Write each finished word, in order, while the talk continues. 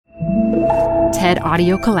TED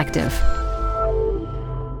Audio Collective.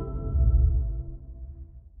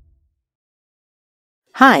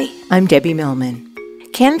 Hi, I'm Debbie Millman.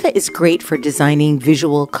 Canva is great for designing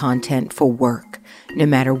visual content for work, no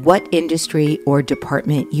matter what industry or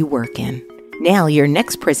department you work in. Nail your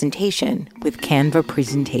next presentation with Canva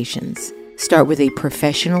Presentations. Start with a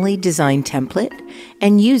professionally designed template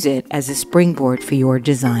and use it as a springboard for your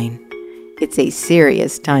design. It's a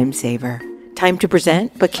serious time saver. Time to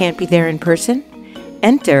present but can't be there in person?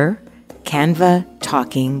 Enter Canva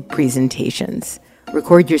Talking Presentations.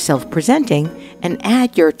 Record yourself presenting and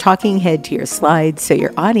add your talking head to your slides so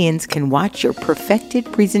your audience can watch your perfected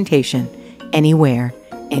presentation anywhere,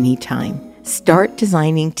 anytime. Start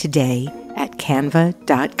designing today at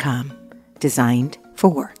canva.com. Designed for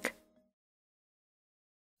work.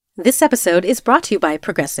 This episode is brought to you by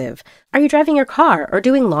Progressive. Are you driving your car or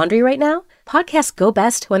doing laundry right now? Podcasts go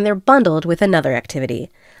best when they're bundled with another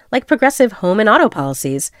activity. Like Progressive home and auto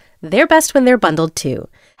policies, they're best when they're bundled too.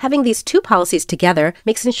 Having these two policies together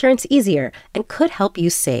makes insurance easier and could help you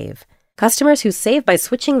save. Customers who save by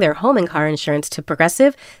switching their home and car insurance to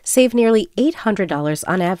Progressive save nearly $800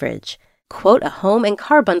 on average. Quote a home and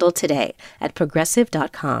car bundle today at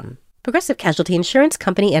Progressive.com. Progressive Casualty Insurance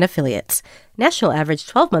Company and Affiliates. National average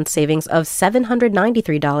 12-month savings of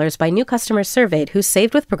 $793 by new customers surveyed who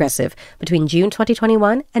saved with Progressive between June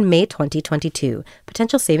 2021 and May 2022.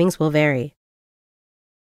 Potential savings will vary.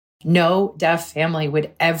 No deaf family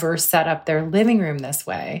would ever set up their living room this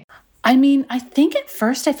way. I mean, I think at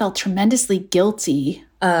first I felt tremendously guilty.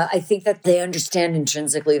 I think that they understand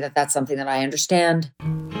intrinsically that that's something that I understand.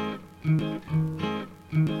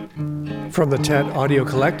 From the TED Audio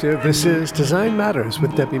Collective, this is Design Matters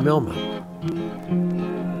with Debbie Millman.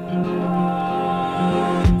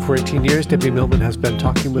 For 18 years, Debbie Millman has been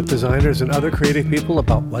talking with designers and other creative people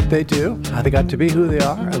about what they do, how they got to be who they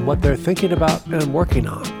are, and what they're thinking about and working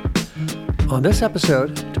on. On this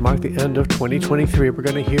episode, to mark the end of 2023, we're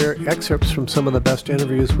going to hear excerpts from some of the best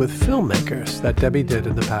interviews with filmmakers that Debbie did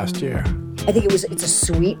in the past year. I think it's a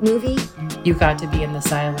sweet movie. You got to be in the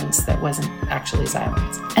silence that wasn't actually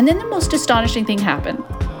silence. And then the most astonishing thing happened.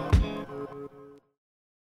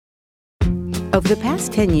 Over the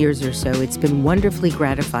past 10 years or so, it's been wonderfully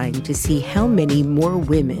gratifying to see how many more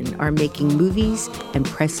women are making movies and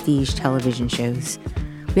prestige television shows.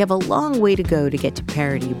 We have a long way to go to get to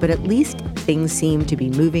parity, but at least things seem to be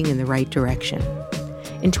moving in the right direction.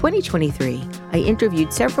 In 2023, I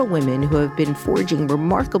interviewed several women who have been forging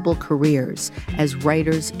remarkable careers as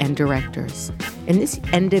writers and directors. In this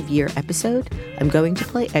end-of-year episode, I'm going to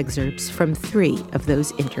play excerpts from 3 of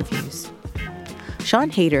those interviews.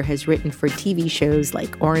 Siân Heder has written for TV shows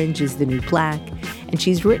like Orange is the New Black, and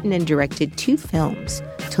she's written and directed 2 films,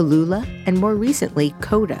 Tallulah and more recently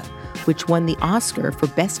Coda, which won the Oscar for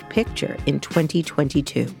Best Picture in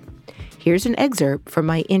 2022. Here's an excerpt from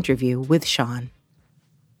my interview with Siân.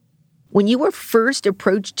 When you were first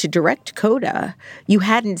approached to direct Coda, you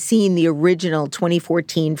hadn't seen the original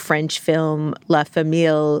 2014 French film La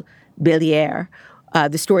Famille Bélier,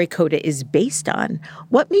 the story Coda is based on.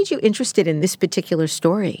 What made you interested in this particular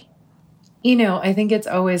story? You know, I think it's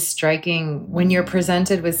always striking when you're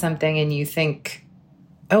presented with something and you think,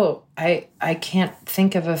 oh, I can't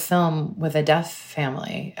think of a film with a deaf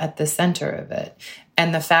family at the center of it.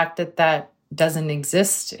 And the fact that that doesn't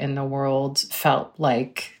exist in the world felt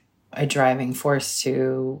like a driving force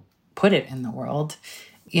to put it in the world.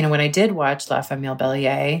 You know, when I did watch La Famille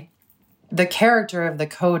Bélier, the character of the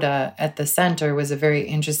coda at the center was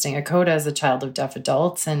a coda is a child of deaf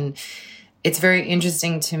adults. And it's very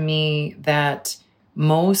interesting to me that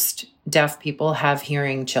most deaf people have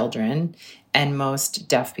hearing children and most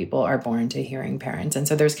deaf people are born to hearing parents. And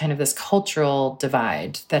so there's kind of this cultural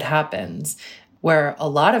divide that happens where a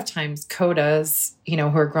lot of times codas,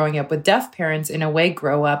 who are growing up with deaf parents in a way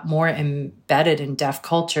grow up more embedded in deaf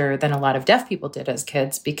culture than a lot of deaf people did as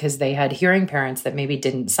kids because they had hearing parents that maybe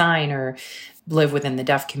didn't sign or live within the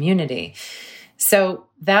deaf community. So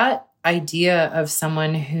that idea of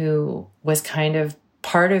someone who was kind of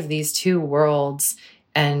part of these 2 worlds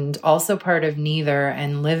and also part of neither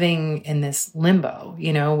and living in this limbo,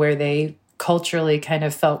 where they culturally kind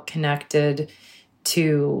of felt connected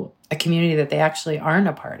to a community that they actually aren't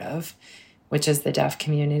a part of, which is the deaf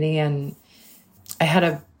community. And I had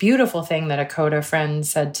a beautiful thing that a coda friend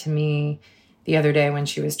said to me the other day when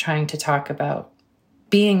she was trying to talk about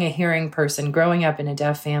being a hearing person, growing up in a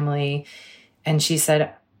deaf family. And she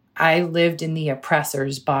said, I lived in the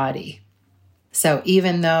oppressor's body. So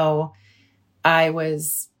even though I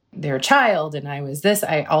was their child and I was this,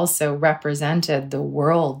 I also represented the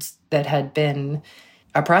world that had been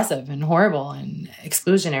oppressive and horrible and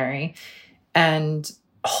exclusionary. And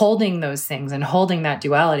holding those things and holding that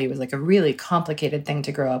duality was like a really complicated thing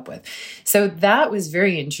to grow up with. So that was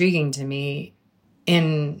very intriguing to me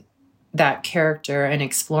in that character and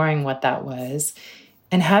exploring what that was.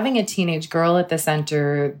 And having a teenage girl at the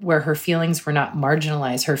center where her feelings were not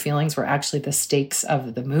marginalized, her feelings were actually the stakes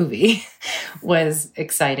of the movie was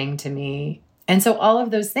exciting to me. And so all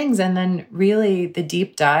of those things, and then really the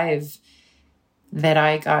deep dive that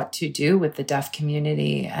I got to do with the deaf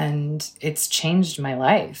community, and it's changed my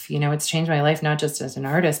life. You know, it's changed my life not just as an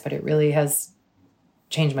artist, but it really has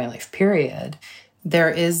changed my life, period.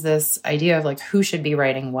 There is this idea of like who should be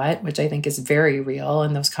writing what, which I think is very real,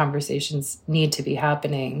 and those conversations need to be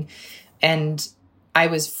happening. And I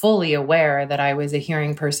was fully aware that I was a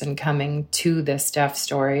hearing person coming to this deaf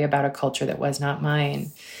story about a culture that was not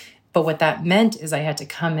mine. But what that meant is I had to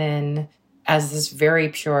come in as this very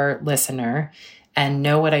pure listener and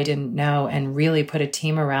know what I didn't know and really put a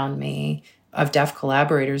team around me of deaf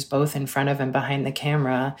collaborators, both in front of and behind the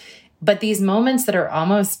camera. But these moments that are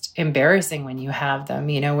almost embarrassing when you have them,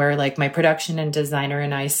 you know, where like my production and designer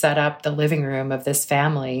and I set up the living room of this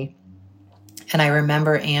family. And I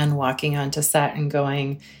remember Anne walking onto set and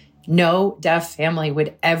going, no deaf family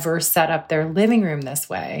would ever set up their living room this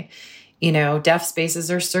way. You know, deaf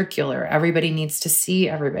spaces are circular. Everybody needs to see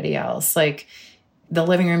everybody else. Like the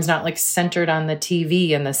living room's not like centered on the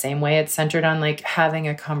TV in the same way. It's centered on like having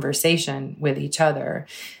a conversation with each other.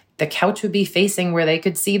 The couch would be facing where they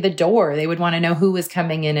could see the door. They would want to know who was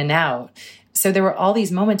coming in and out. So there were all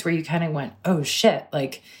these moments where you kind of went, oh shit,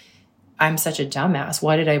 like I'm such a dumbass.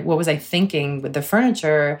 What was I thinking with the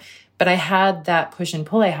furniture? But I had that push and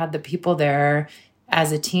pull. I had the people there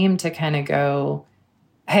as a team to kind of go,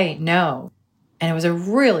 hey, no. And it was a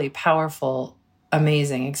really powerful,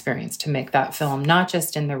 amazing experience to make that film, not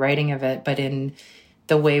just in the writing of it, but in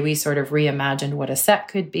the way we sort of reimagined what a set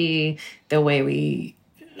could be, the way we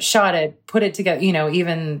shot it, put it together, you know,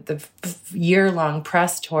 even the year-long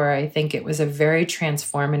press tour. I think it was a very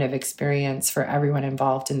transformative experience for everyone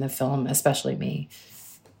involved in the film, especially me.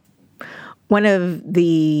 One of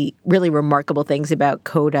the really remarkable things about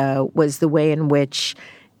Coda was the way in which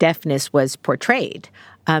deafness was portrayed.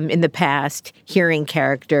 In the past, hearing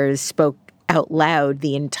characters spoke out loud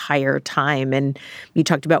the entire time. And you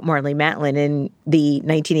talked about Marlee Matlin in the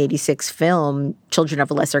 1986 film Children of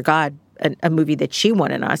a Lesser God, a movie that she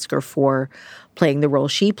won an Oscar for playing the role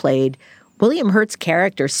she played. William Hurt's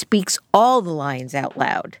character speaks all the lines out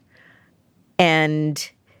loud. And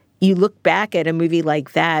you look back at a movie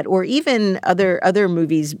like that, or even other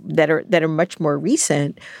movies that are much more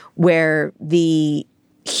recent, where the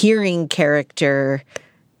hearing character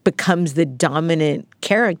becomes the dominant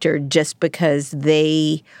character just because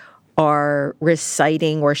they are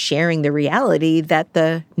reciting or sharing the reality that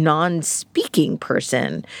the non-speaking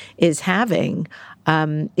person is having.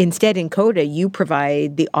 Instead, in Coda, you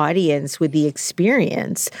provide the audience with the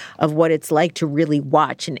experience of what it's like to really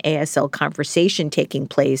watch an ASL conversation taking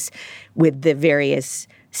place with the various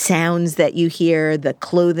sounds that you hear, the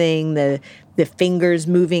clothing, the fingers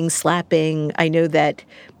moving, slapping. I know that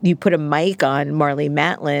you put a mic on Marlee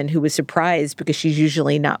Matlin, who was surprised because she's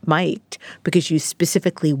usually not mic'd, because you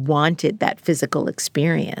specifically wanted that physical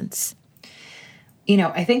experience. You know,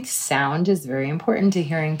 I think sound is very important to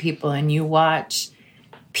hearing people, and you watch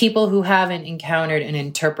people who haven't encountered an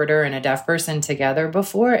interpreter and a deaf person together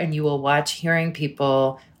before, and you will watch hearing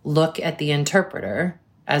people look at the interpreter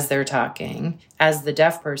as they're talking. As the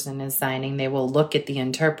deaf person is signing, they will look at the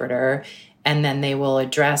interpreter, and then they will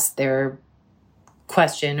address their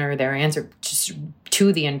question or their answer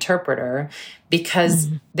to the interpreter, because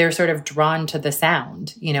they're sort of drawn to the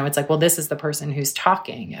sound. You know, it's like, well, this is the person who's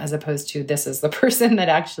talking, as opposed to this is the person that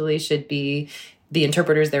actually should be, the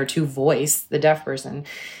interpreter's there to voice the deaf person.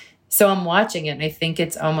 So I'm watching it, and I think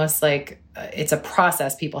it's almost like it's a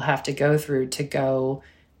process people have to go through to go,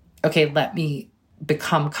 okay, let me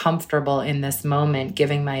become comfortable in this moment,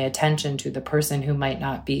 giving my attention to the person who might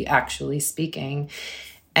not be actually speaking.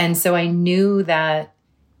 And so I knew that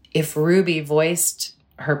if Ruby voiced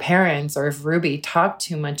her parents, or if Ruby talked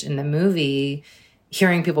too much in the movie,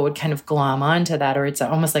 hearing people would kind of glom onto that, or it's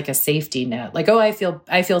almost like a safety net. Like, oh, I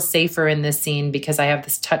feel safer in this scene because I have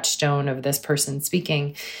this touchstone of this person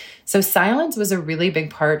speaking. So silence was a really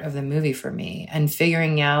big part of the movie for me, and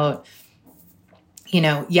figuring out, you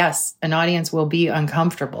know, yes, an audience will be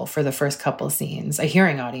uncomfortable for the first couple scenes. A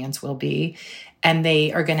hearing audience will be, and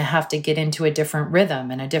they are going to have to get into a different rhythm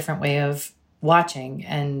and a different way of watching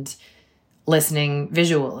and listening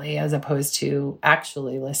visually as opposed to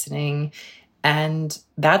actually listening. And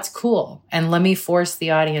that's cool. And let me force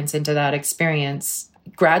the audience into that experience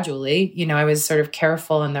gradually. I was sort of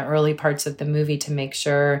careful in the early parts of the movie to make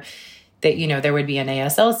sure that, there would be an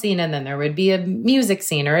ASL scene, and then there would be a music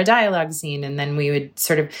scene or a dialogue scene. And then we would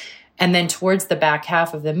and then towards the back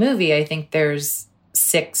half of the movie, I think there's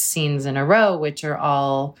 6 scenes in a row, which are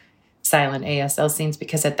all silent ASL scenes,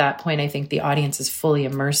 because at that point, I think the audience is fully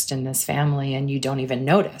immersed in this family and you don't even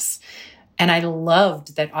notice. And I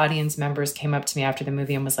loved that audience members came up to me after the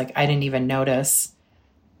movie and was like, I didn't even notice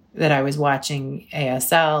that I was watching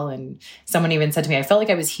ASL. And someone even said to me, I felt like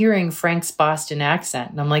I was hearing Frank's Boston accent.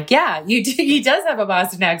 And I'm like, yeah, he does have a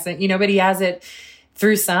Boston accent, but he has it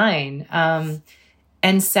through sign.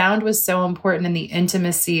 And sound was so important in the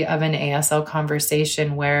intimacy of an ASL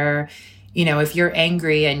conversation where, if you're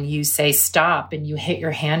angry and you say stop and you hit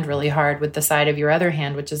your hand really hard with the side of your other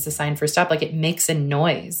hand, which is the sign for stop, like it makes a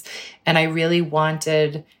noise. And I really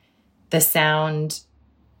wanted the sound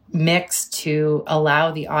mix to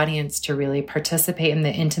allow the audience to really participate in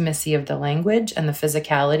the intimacy of the language and the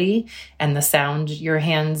physicality and the sound your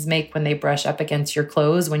hands make when they brush up against your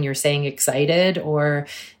clothes when you're saying excited, or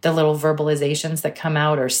the little verbalizations that come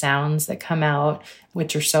out or sounds that come out,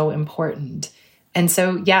 which are so important. And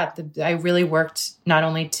so, I really worked not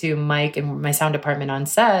only to Mike and my sound department on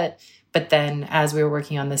set, but then as we were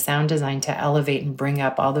working on the sound design to elevate and bring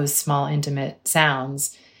up all those small, intimate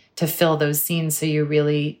sounds to fill those scenes. So you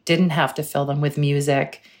really didn't have to fill them with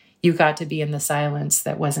music. You got to be in the silence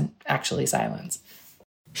that wasn't actually silence.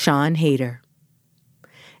 Siân Heder.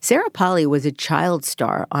 Sarah Polley was a child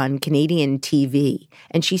star on Canadian TV,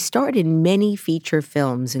 and she starred in many feature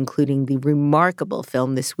films, including the remarkable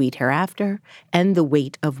film The Sweet Hereafter and The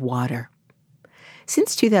Weight of Water.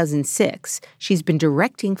 Since 2006, she's been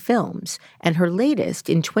directing films, and her latest,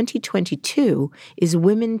 in 2022, is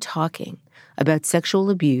Women Talking, about sexual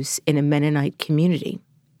abuse in a Mennonite community.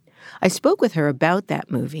 I spoke with her about that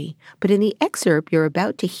movie, but in the excerpt you're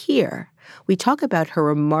about to hear, we talk about her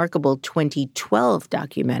remarkable 2012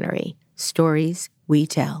 documentary, Stories We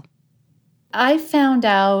Tell. I found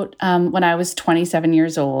out when I was 27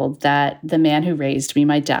 years old that the man who raised me,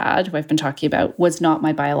 my dad, who I've been talking about, was not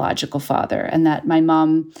my biological father, and that my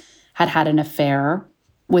mom had had an affair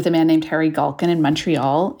with a man named Harry Galkin in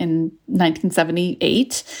Montreal in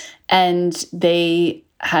 1978, and they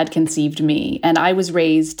had conceived me. And I was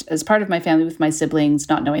raised as part of my family with my siblings,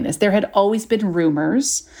 not knowing this. There had always been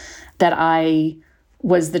rumors that I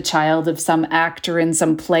was the child of some actor in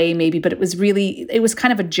some play maybe, but it was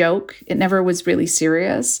kind of a joke. It never was really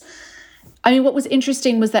serious. I mean, what was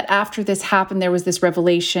interesting was that after this happened, there was this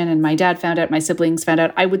revelation, and my dad found out, my siblings found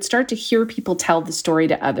out. I would start to hear people tell the story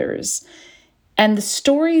to others. And the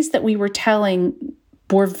stories that we were telling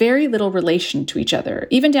bore very little relation to each other,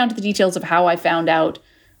 even down to the details of how I found out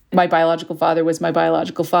my biological father was my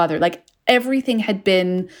biological father. Like everything had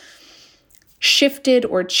been shifted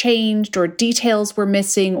or changed, or details were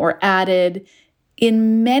missing or added.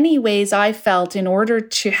 In many ways, I felt, in order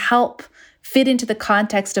to help fit into the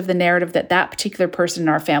context of the narrative that that particular person in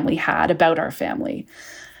our family had about our family.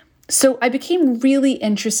 So I became really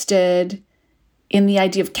interested in the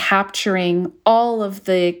idea of capturing all of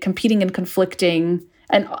the competing and conflicting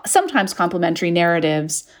and sometimes complementary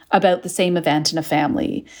narratives about the same event in a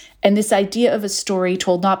family. And this idea of a story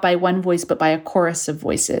told not by one voice, but by a chorus of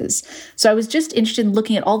voices. So I was just interested in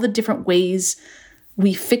looking at all the different ways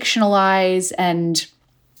we fictionalize and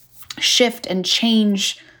shift and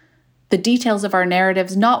change the details of our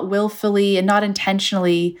narratives, not willfully and not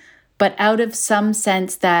intentionally, but out of some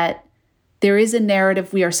sense that there is a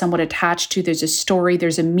narrative we are somewhat attached to. There's a story,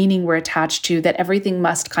 there's a meaning we're attached to that everything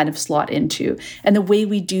must kind of slot into. And the way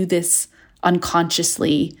we do this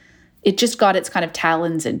unconsciously, it just got its kind of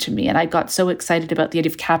talons into me. And I got so excited about the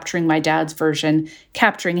idea of capturing my dad's version,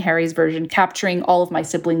 capturing Harry's version, capturing all of my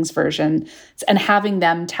siblings' version, and having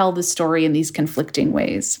them tell the story in these conflicting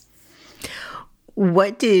ways.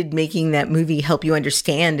 What did making that movie help you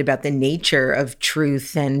understand about the nature of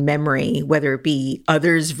truth and memory, whether it be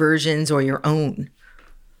others' versions or your own?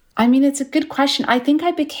 I mean, it's a good question. I think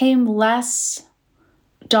I became less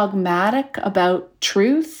dogmatic about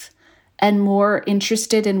truth and more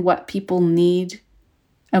interested in what people need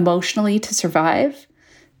emotionally to survive.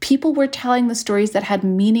 People were telling the stories that had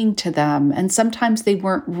meaning to them, and sometimes they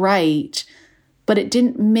weren't right, but it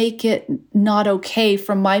didn't make it not okay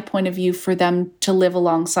from my point of view for them to live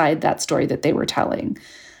alongside that story that they were telling.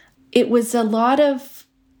 It was a lot of,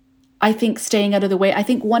 I think, staying out of the way. I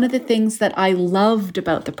think one of the things that I loved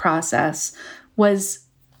about the process was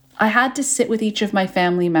I had to sit with each of my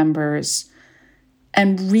family members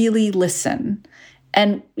and really listen.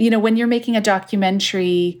 And, when you're making a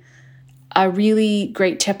documentary, a really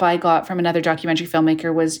great tip I got from another documentary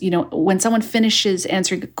filmmaker was, when someone finishes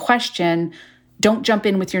answering a question, don't jump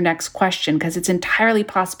in with your next question, because it's entirely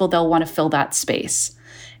possible they'll want to fill that space.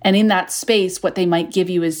 And in that space, what they might give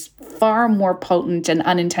you is far more potent and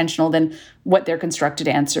unintentional than what their constructed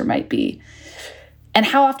answer might be. And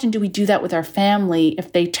how often do we do that with our family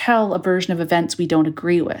if they tell a version of events we don't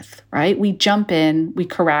agree with, right? We jump in, we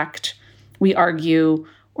correct, we argue,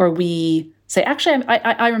 or we say, actually,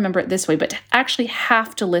 I remember it this way, but to actually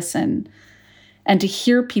have to listen and to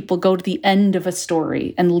hear people go to the end of a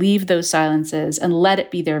story and leave those silences and let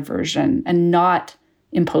it be their version and not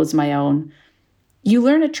impose my own. You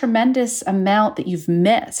learn a tremendous amount that you've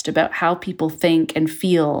missed about how people think and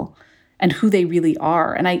feel and who they really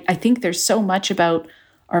are. And I think there's so much about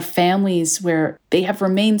our families where they have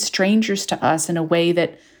remained strangers to us in a way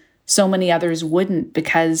that so many others wouldn't,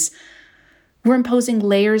 because we're imposing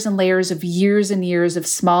layers and layers of years and years of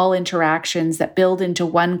small interactions that build into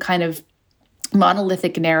one kind of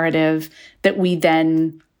monolithic narrative that we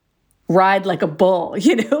then ride like a bull,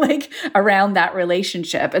 like around that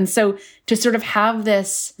relationship. And so to sort of have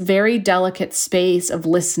this very delicate space of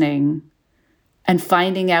listening and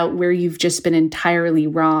finding out where you've just been entirely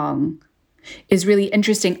wrong is really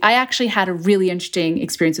interesting. I actually had a really interesting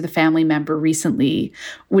experience with a family member recently,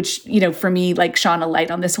 which, for me, like shone a light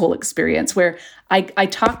on this whole experience, where I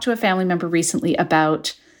talked to a family member recently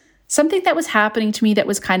about something that was happening to me that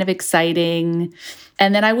was kind of exciting.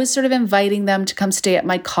 And then I was sort of inviting them to come stay at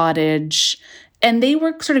my cottage. And they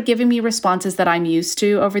were sort of giving me responses that I'm used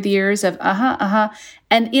to over the years of,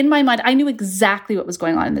 And in my mind, I knew exactly what was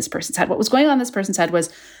going on in this person's head. What was going on in this person's head was,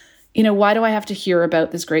 why do I have to hear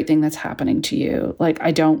about this great thing that's happening to you? Like,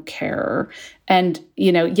 I don't care. And,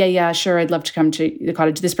 yeah, sure, I'd love to come to the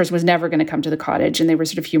cottage. This person was never going to come to the cottage. And they were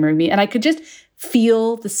sort of humoring me. And I could just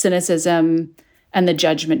feel the cynicism and the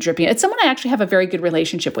judgment dripping. It's someone I actually have a very good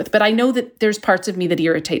relationship with, but I know that there's parts of me that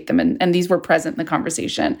irritate them. And these were present in the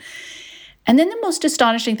conversation. And then the most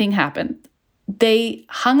astonishing thing happened. They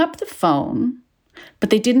hung up the phone, but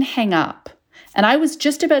they didn't hang up. And I was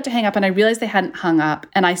just about to hang up and I realized they hadn't hung up.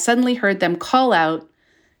 And I suddenly heard them call out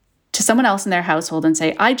to someone else in their household and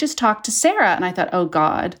say, I just talked to Sarah. And I thought, oh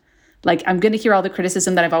God, like I'm going to hear all the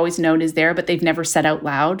criticism that I've always known is there, but they've never said out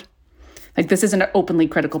loud. Like this is an openly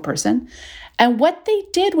critical person. And what they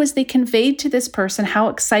did was they conveyed to this person how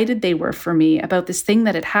excited they were for me about this thing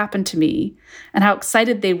that had happened to me and how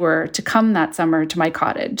excited they were to come that summer to my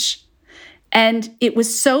cottage. And it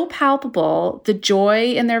was so palpable, the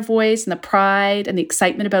joy in their voice and the pride and the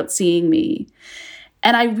excitement about seeing me.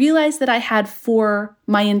 And I realized that I had for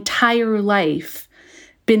my entire life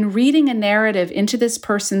been reading a narrative into this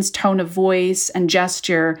person's tone of voice and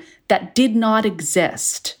gesture that did not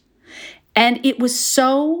exist. And it was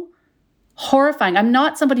so horrifying. I'm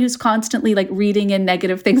not somebody who's constantly like reading in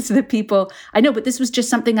negative things to the people I know, but this was just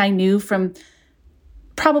something I knew from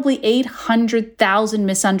probably 800,000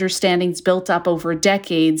 misunderstandings built up over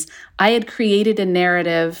decades. I had created a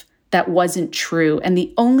narrative that wasn't true. And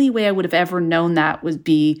the only way I would have ever known that would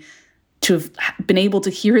be to have been able to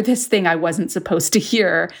hear this thing I wasn't supposed to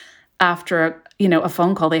hear after a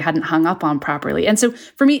phone call they hadn't hung up on properly. And so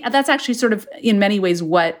for me, that's actually sort of in many ways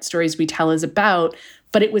what Stories We Tell is about.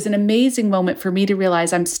 But it was an amazing moment for me to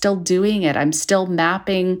realize I'm still doing it. I'm still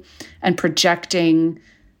mapping and projecting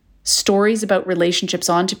stories about relationships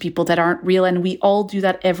onto people that aren't real. And we all do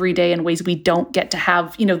that every day in ways we don't get to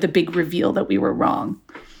have, the big reveal that we were wrong.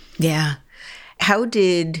 Yeah. How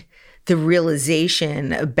did the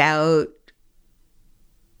realization about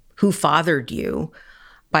who fathered you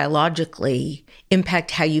biologically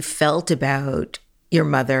impact how you felt about your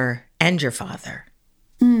mother and your father?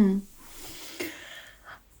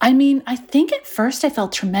 I mean, I think at first I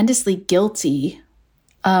felt tremendously guilty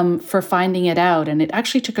for finding it out. And it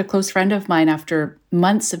actually took a close friend of mine after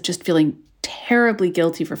months of just feeling terribly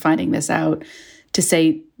guilty for finding this out to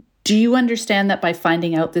say, do you understand that by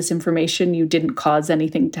finding out this information, you didn't cause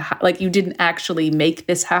anything to you didn't actually make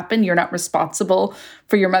this happen? You're not responsible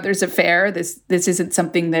for your mother's affair. This isn't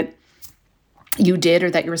something that you did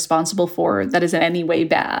or that you're responsible for that is in any way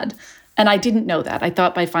bad. And I didn't know that. I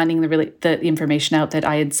thought by finding the information out that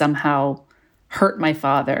I had somehow hurt my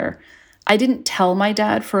father. I didn't tell my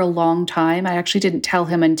dad for a long time. I actually didn't tell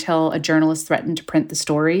him until a journalist threatened to print the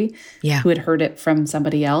story, who had heard it from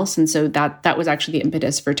somebody else. And so that was actually the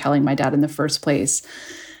impetus for telling my dad in the first place.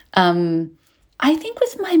 I think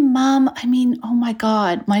with my mom, I mean, oh my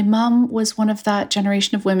God, my mom was one of that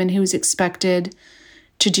generation of women who was expected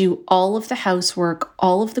to do all of the housework,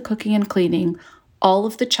 all of the cooking and cleaning, all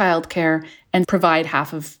of the childcare and provide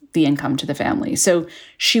half of the income to the family. So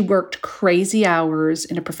she worked crazy hours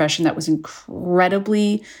in a profession that was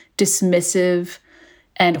incredibly dismissive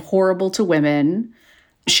and horrible to women.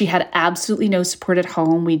 She had absolutely no support at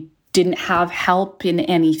home. We didn't have help in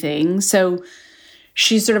anything. So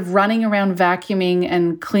she's sort of running around vacuuming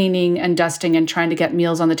and cleaning and dusting and trying to get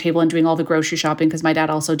meals on the table and doing all the grocery shopping because my dad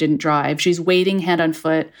also didn't drive. She's waiting hand on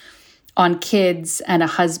foot on kids and a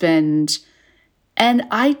husband. And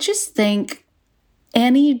I just think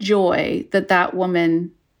any joy that that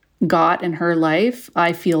woman got in her life,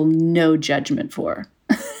 I feel no judgment for.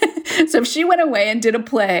 So if she went away and did a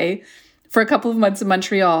play for a couple of months in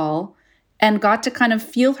Montreal and got to kind of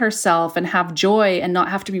feel herself and have joy and not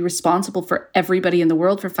have to be responsible for everybody in the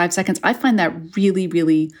world for 5 seconds, I find that really,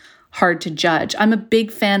 really hard to judge. I'm a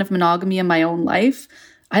big fan of monogamy in my own life.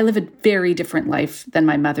 I live a very different life than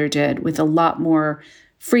my mother did, with a lot more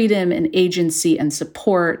freedom and agency and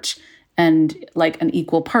support and like an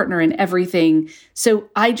equal partner and everything. So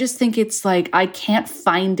I just think it's like, I can't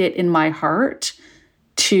find it in my heart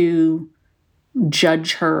to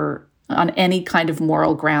judge her on any kind of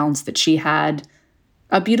moral grounds that she had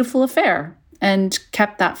a beautiful affair and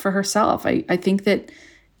kept that for herself. I think that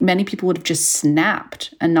many people would have just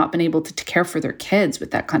snapped and not been able to care for their kids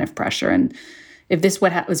with that kind of pressure. And if this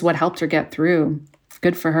was what helped her get through,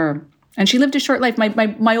 good for her. And she lived a short life.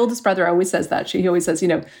 My oldest brother always says that. He always says,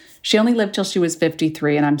 she only lived till she was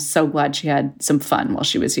 53, and I'm so glad she had some fun while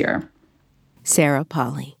she was here. Sarah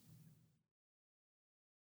Polley.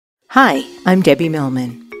 Hi, I'm Debbie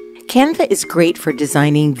Millman. Canva is great for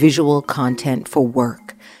designing visual content for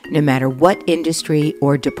work, no matter what industry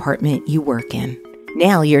or department you work in.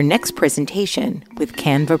 Nail your next presentation with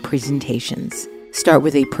Canva Presentations. Start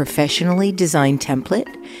with a professionally designed template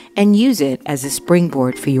and use it as a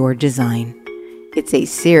springboard for your design. It's a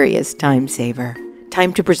serious time saver.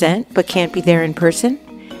 Time to present but can't be there in person?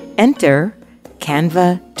 Enter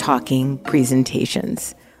Canva Talking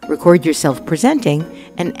Presentations. Record yourself presenting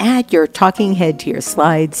and add your talking head to your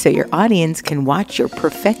slides so your audience can watch your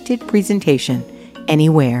perfected presentation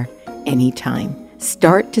anywhere, anytime.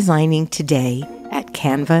 Start designing today at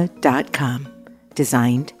canva.com.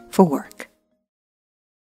 Designed for work.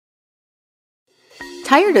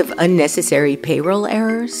 Tired of unnecessary payroll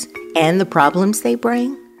errors and the problems they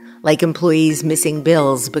bring? Like employees missing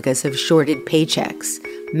bills because of shorted paychecks,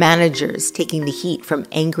 managers taking the heat from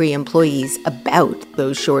angry employees about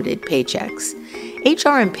those shorted paychecks,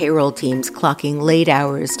 HR and payroll teams clocking late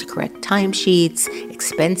hours to correct timesheets,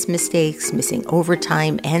 expense mistakes, missing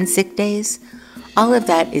overtime and sick days. All of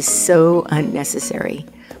that is so unnecessary.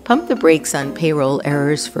 Pump the brakes on payroll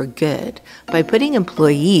errors for good by putting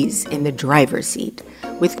employees in the driver's seat.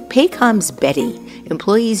 With Paycom's Betty,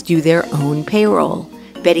 employees do their own payroll.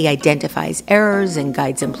 Betty identifies errors and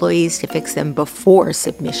guides employees to fix them before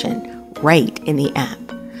submission, right in the app.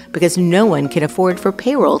 Because no one can afford for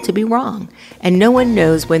payroll to be wrong, and no one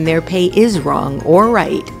knows when their pay is wrong or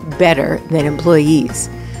right better than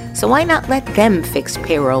employees. So why not let them fix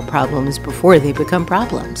payroll problems before they become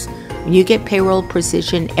problems? When you get payroll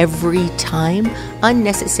precision every time,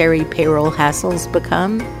 unnecessary payroll hassles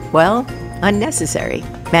become, well, unnecessary.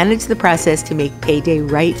 Manage the process to make payday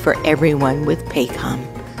right for everyone with Paycom.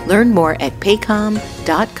 Learn more at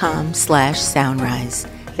paycom.com/soundrise.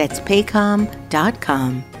 That's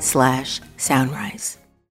paycom.com/soundrise.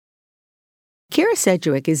 Kyra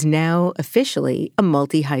Sedgwick is now officially a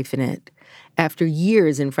multi-hyphenate. After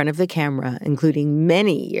years in front of the camera, including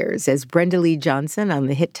many years as Brenda Lee Johnson on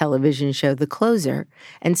the hit television show The Closer,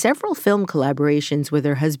 and several film collaborations with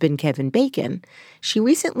her husband Kevin Bacon, she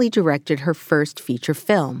recently directed her first feature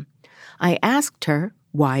film. I asked her,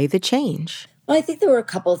 why the change? Well, I think there were a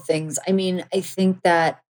couple of things. I think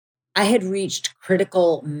that I had reached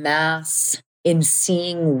critical mass in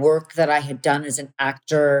seeing work that I had done as an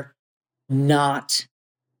actor not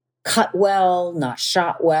cut well, not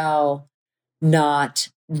shot well, not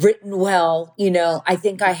written well. I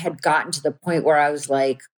think I had gotten to the point where I was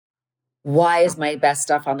like, why is my best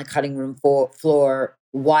stuff on the cutting room floor?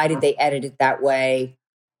 Why did they edit it that way?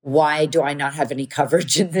 Why do I not have any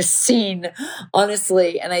coverage in this scene?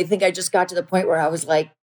 Honestly. And I think I just got to the point where I was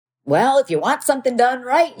like, well, if you want something done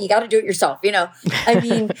right, you got to do it yourself. When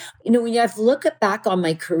I've looked back on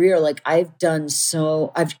my career, like I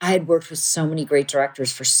had worked with so many great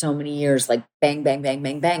directors for so many years, like bang, bang, bang,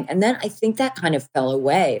 bang, bang. And then I think that kind of fell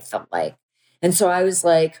away, it felt like. And so I was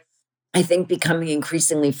like, I think becoming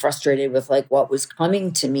increasingly frustrated with like what was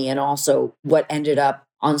coming to me and also what ended up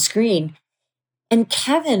on screen. And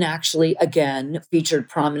Kevin actually, again, featured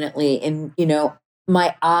prominently in,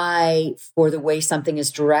 my eye for the way something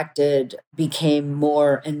is directed became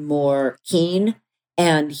more and more keen.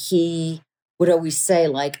 And he would always say,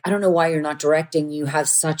 like, I don't know why you're not directing. You have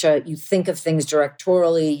you think of things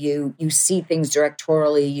directorially, you see things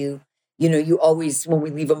directorially, you always, when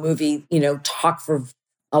we leave a movie, talk for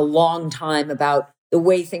a long time about the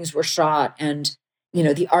way things were shot and,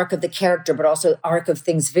 the arc of the character, but also arc of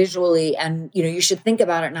things visually. And, you should think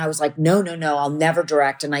about it. And I was like, no, I'll never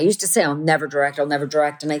direct. And I used to say, I'll never direct.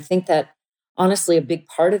 And I think that honestly, a big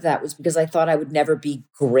part of that was because I thought I would never be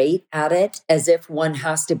great at it, as if one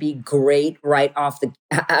has to be great right out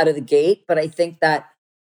of the gate. But I think that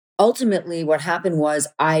ultimately what happened was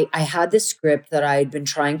I had this script that I had been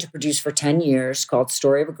trying to produce for 10 years called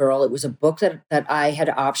Story of a Girl. It was a book that I had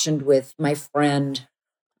optioned with my friend.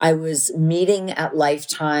 I was meeting at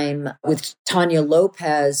Lifetime with Tanya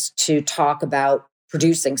Lopez to talk about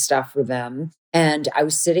producing stuff for them. And I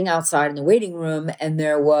was sitting outside in the waiting room, and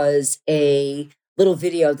there was a little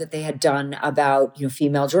video that they had done about,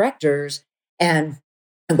 female directors. And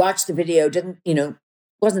I watched the video,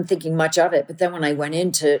 wasn't thinking much of it. But then when I went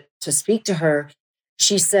in to speak to her,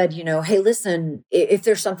 she said, hey, listen, if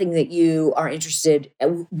there's something that you are interested,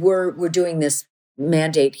 we're doing this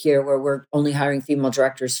mandate here where we're only hiring female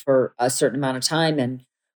directors for a certain amount of time. And,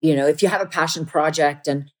 if you have a passion project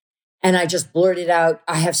and I just blurted out,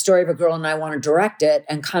 I have Story of a Girl and I want to direct it,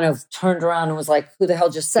 and kind of turned around and was like, who the hell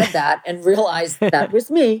just said that? And realized that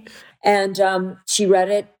was me. And she read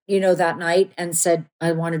it, that night and said,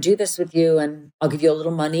 I want to do this with you and I'll give you a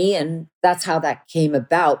little money. And that's how that came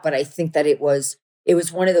about. But I think that it was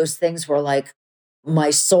one of those things where, like,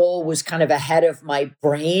 my soul was kind of ahead of my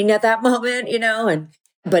brain at that moment,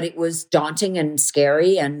 but it was daunting and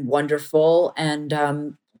scary and wonderful and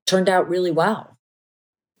turned out really well.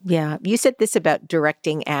 Yeah. You said this about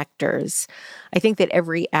directing actors. I think that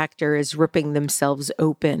every actor is ripping themselves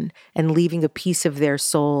open and leaving a piece of their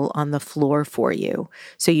soul on the floor for you.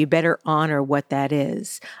 So you better honor what that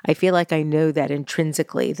is. I feel like I know that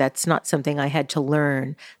intrinsically. That's not something I had to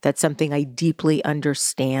learn. That's something I deeply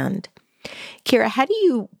understand. Kyra, how do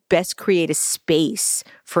you best create a space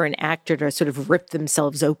for an actor to sort of rip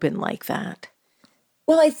themselves open like that?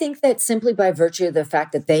 Well, I think that simply by virtue of the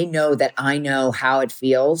fact that they know that I know how it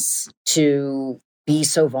feels to be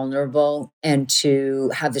so vulnerable and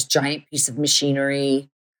to have this giant piece of machinery,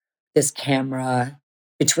 this camera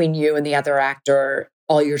between you and the other actor,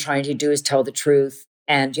 all you're trying to do is tell the truth,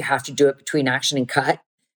 and you have to do it between action and cut.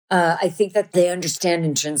 I think that they understand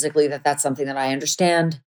intrinsically that that's something that I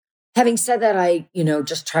understand. Having said that, I,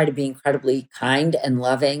 just try to be incredibly kind and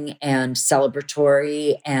loving and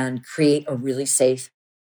celebratory and create a really safe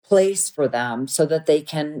place for them so that they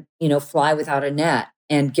can, fly without a net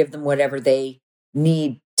and give them whatever they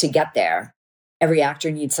need to get there. Every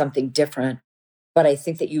actor needs something different, but I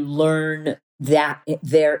think that you learn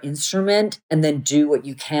their instrument and then do what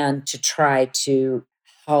you can to try to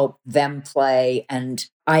help them play. And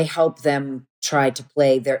I help them try to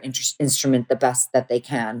play their instrument the best that they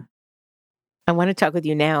can. I want to talk with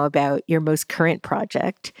you now about your most current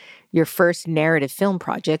project, your first narrative film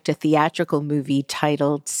project, a theatrical movie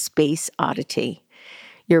titled Space Oddity.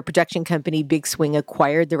 Your production company, Big Swing,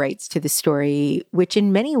 acquired the rights to the story, which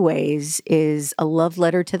in many ways is a love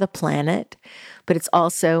letter to the planet, but it's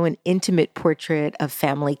also an intimate portrait of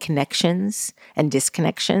family connections and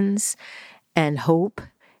disconnections and hope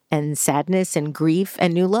and sadness and grief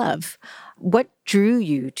and new love. What drew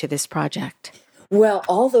you to this project? Well,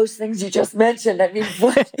 all those things you just mentioned. I mean,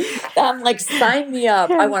 I'm like, sign me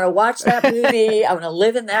up. I want to watch that movie. I want to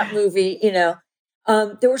live in that movie. There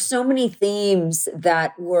were so many themes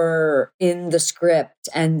that were in the script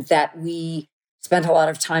and that we spent a lot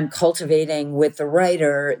of time cultivating with the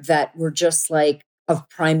writer that were just like of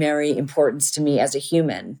primary importance to me as a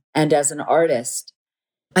human and as an artist.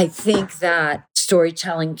 I think that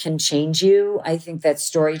storytelling can change you. I think that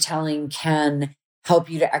storytelling can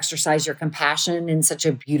help you to exercise your compassion in such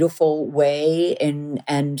a beautiful way.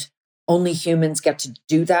 And only humans get to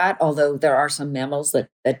do that, although there are some mammals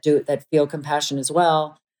that feel compassion as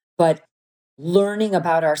well. But learning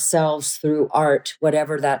about ourselves through art,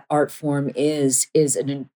 whatever that art form is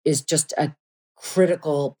just a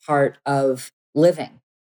critical part of living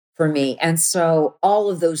for me. And so all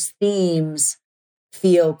of those themes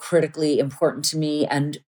feel critically important to me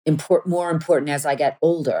and more important as I get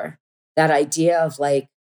older. That idea of like,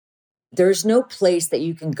 there's no place that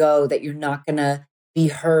you can go that you're not going to be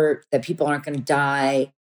hurt, that people aren't going to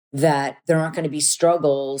die, that there aren't going to be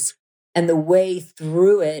struggles. And the way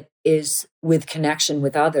through it is with connection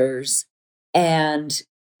with others. And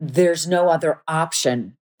there's no other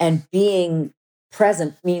option. And being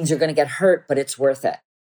present means you're going to get hurt, but it's worth it.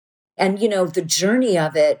 And, the journey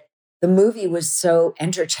of it, the movie was so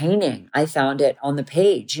entertaining. I found it on the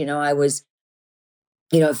page. I was,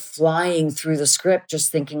 flying through the script,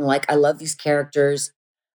 just thinking like, I love these characters.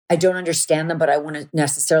 I don't understand them, but I want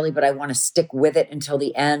to stick with it until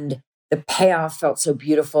the end. The payoff felt so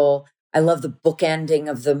beautiful. I love the bookending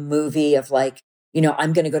of the movie of like,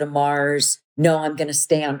 I'm going to go to Mars. No, I'm going to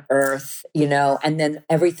stay on Earth, and then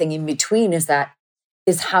everything in between is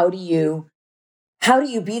how do you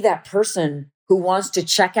be that person who wants to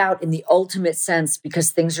check out in the ultimate sense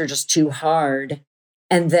because things are just too hard.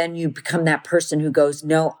 And then you become that person who goes,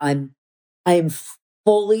 no, I am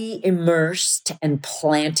fully immersed and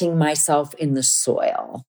planting myself in the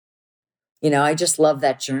soil. I just love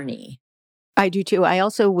that journey. I do too. I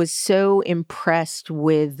also was so impressed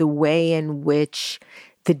with the way in which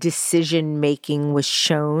the decision-making was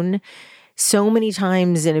shown. So many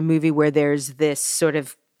times in a movie where there's this sort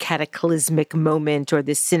of cataclysmic moment or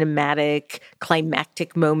this cinematic,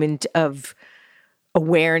 climactic moment of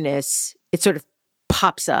awareness, it sort of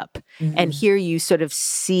pops up. Mm-hmm. And here you sort of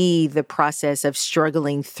see the process of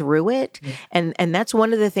struggling through it. Mm-hmm. And that's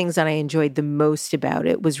one of the things that I enjoyed the most about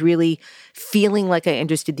it, was really feeling like I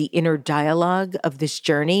understood the inner dialogue of this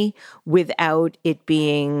journey without it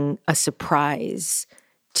being a surprise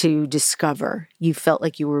to discover. You felt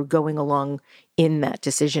like you were going along in that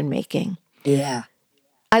decision making. Yeah.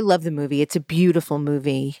 I love the movie. It's a beautiful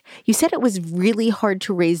movie. You said it was really hard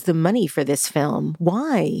to raise the money for this film.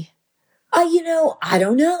 Why? I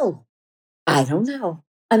don't know.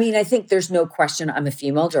 I mean, I think there's no question I'm a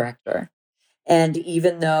female director. And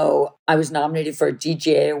even though I was nominated for a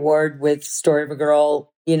DGA award with Story of a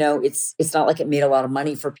Girl, it's not like it made a lot of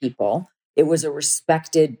money for people. It was a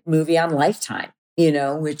respected movie on Lifetime,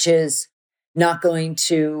 which is not going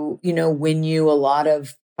to, win you a lot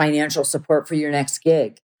of financial support for your next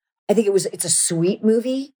gig. I think it's a sweet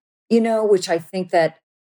movie, which I think that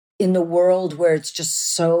in the world where it's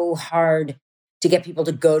just so hard to get people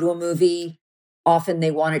to go to a movie, often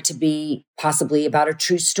they want it to be possibly about a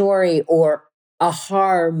true story or a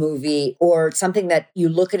horror movie or something that you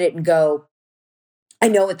look at it and go, I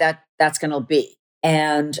know what that's going to be.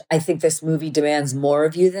 And I think this movie demands more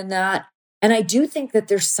of you than that. And I do think that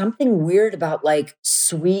there's something weird about like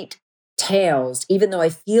sweet tales, even though I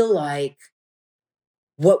feel like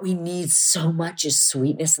what we need so much is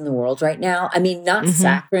sweetness in the world right now. I mean, not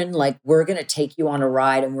saccharine, like we're going to take you on a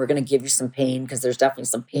ride and we're going to give you some pain because there's definitely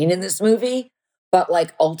some pain in this movie. But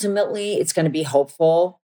like ultimately it's going to be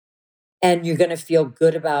hopeful and you're going to feel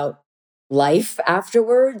good about life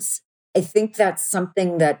afterwards. I think that's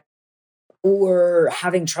something that we're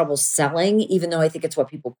having trouble selling, even though I think it's what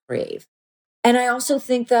people crave. And I also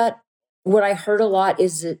think that what I heard a lot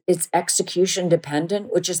is it's execution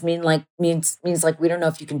dependent, which just means like we don't know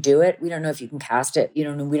if you can do it. We don't know if you can cast it. We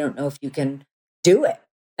don't know if you can do it.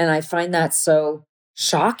 And I find that so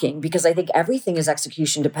shocking because I think everything is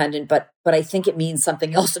execution dependent, but I think it means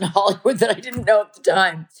something else in Hollywood that I didn't know at the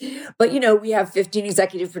time. But we have 15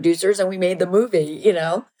 executive producers and we made the movie,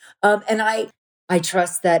 and I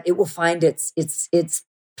trust that it will find its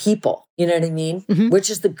people, you know what I mean? Mm-hmm.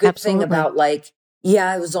 Which is the good thing about like,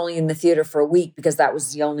 yeah, I was only in the theater for a week because that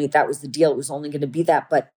was the deal. It was only going to be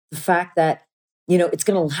that. But the fact that, it's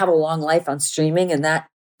going to have a long life on streaming and that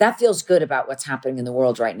feels good about what's happening in the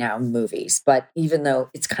world right now in movies. But even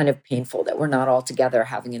though it's kind of painful that we're not all together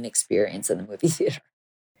having an experience in the movie theater.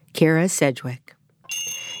 Kyra Sedgwick.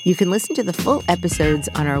 You can listen to the full episodes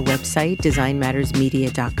on our website,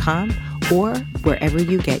 designmattersmedia.com, or wherever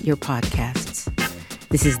you get your podcasts.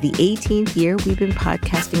 This is the 18th year we've been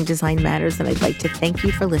podcasting Design Matters, and I'd like to thank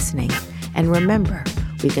you for listening. And remember,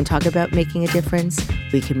 we can talk about making a difference,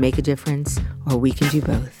 we can make a difference, or we can do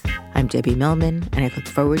both. I'm Debbie Millman, and I look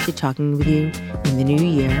forward to talking with you in the new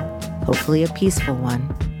year, hopefully a peaceful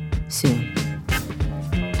one, soon.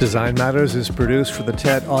 Design Matters is produced for the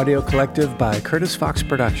TED Audio Collective by Curtis Fox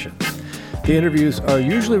Productions. The interviews are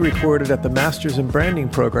usually recorded at the Masters in Branding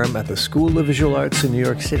program at the School of Visual Arts in New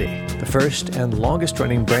York City, the first and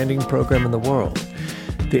longest-running branding program in the world.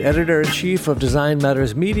 The editor-in-chief of Design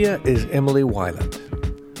Matters Media is Emily Weiland.